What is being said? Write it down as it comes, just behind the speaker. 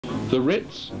The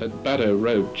Ritz at Baddow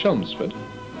Road, Chelmsford,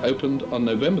 opened on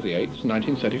November the 8th,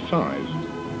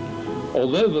 1935.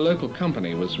 Although the local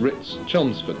company was Ritz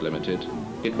Chelmsford Limited,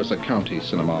 it was a county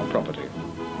cinema property.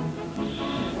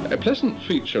 A pleasant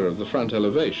feature of the front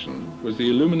elevation was the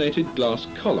illuminated glass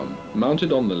column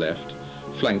mounted on the left,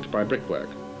 flanked by brickwork.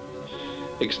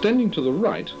 Extending to the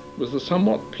right was the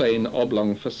somewhat plain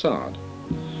oblong facade,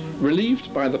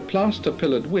 relieved by the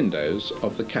plaster-pillared windows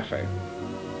of the cafe.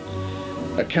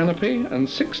 A canopy and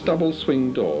 6 double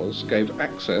swing doors gave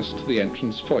access to the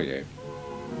entrance foyer.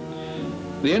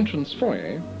 The entrance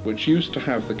foyer, which used to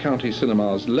have the county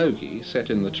cinema's logie set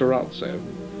in the terrazzo,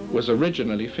 was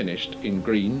originally finished in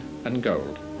green and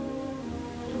gold.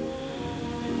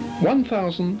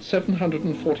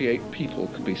 1,748 people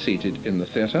could be seated in the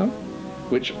theatre,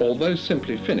 which, although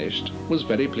simply finished, was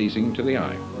very pleasing to the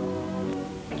eye.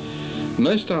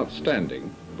 Most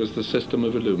outstanding was the system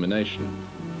of illumination.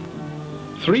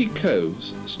 3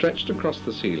 coves stretched across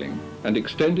the ceiling and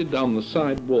extended down the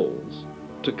side walls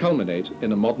to culminate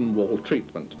in a modern wall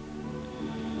treatment.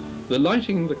 The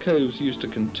lighting the coves used to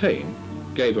contain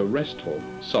gave a restful,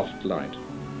 soft light.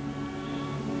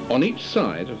 On each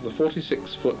side of the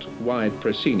 46-foot wide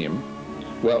proscenium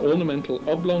were ornamental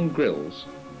oblong grilles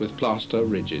with plaster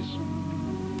ridges.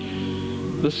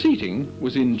 The seating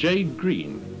was in jade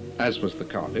green, as was the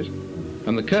carpet,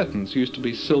 and the curtains used to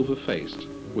be silver-faced,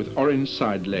 with orange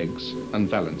side legs and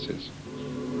valances.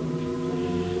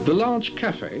 The large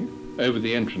cafe, over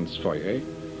the entrance foyer,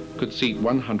 could seat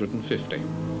 150.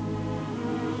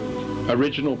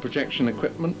 Original projection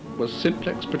equipment was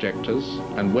simplex projectors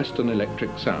and Western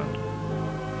Electric sound.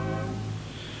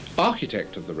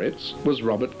 Architect of the Ritz was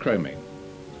Robert Cromie.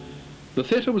 The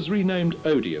theatre was renamed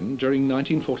Odeon during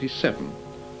 1947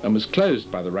 and was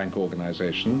closed by the Rank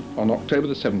organisation on October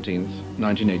the 17th,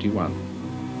 1981.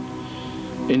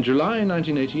 In July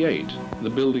 1988, the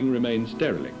building remains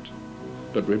derelict,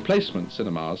 but replacement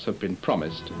cinemas have been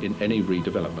promised in any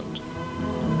redevelopment.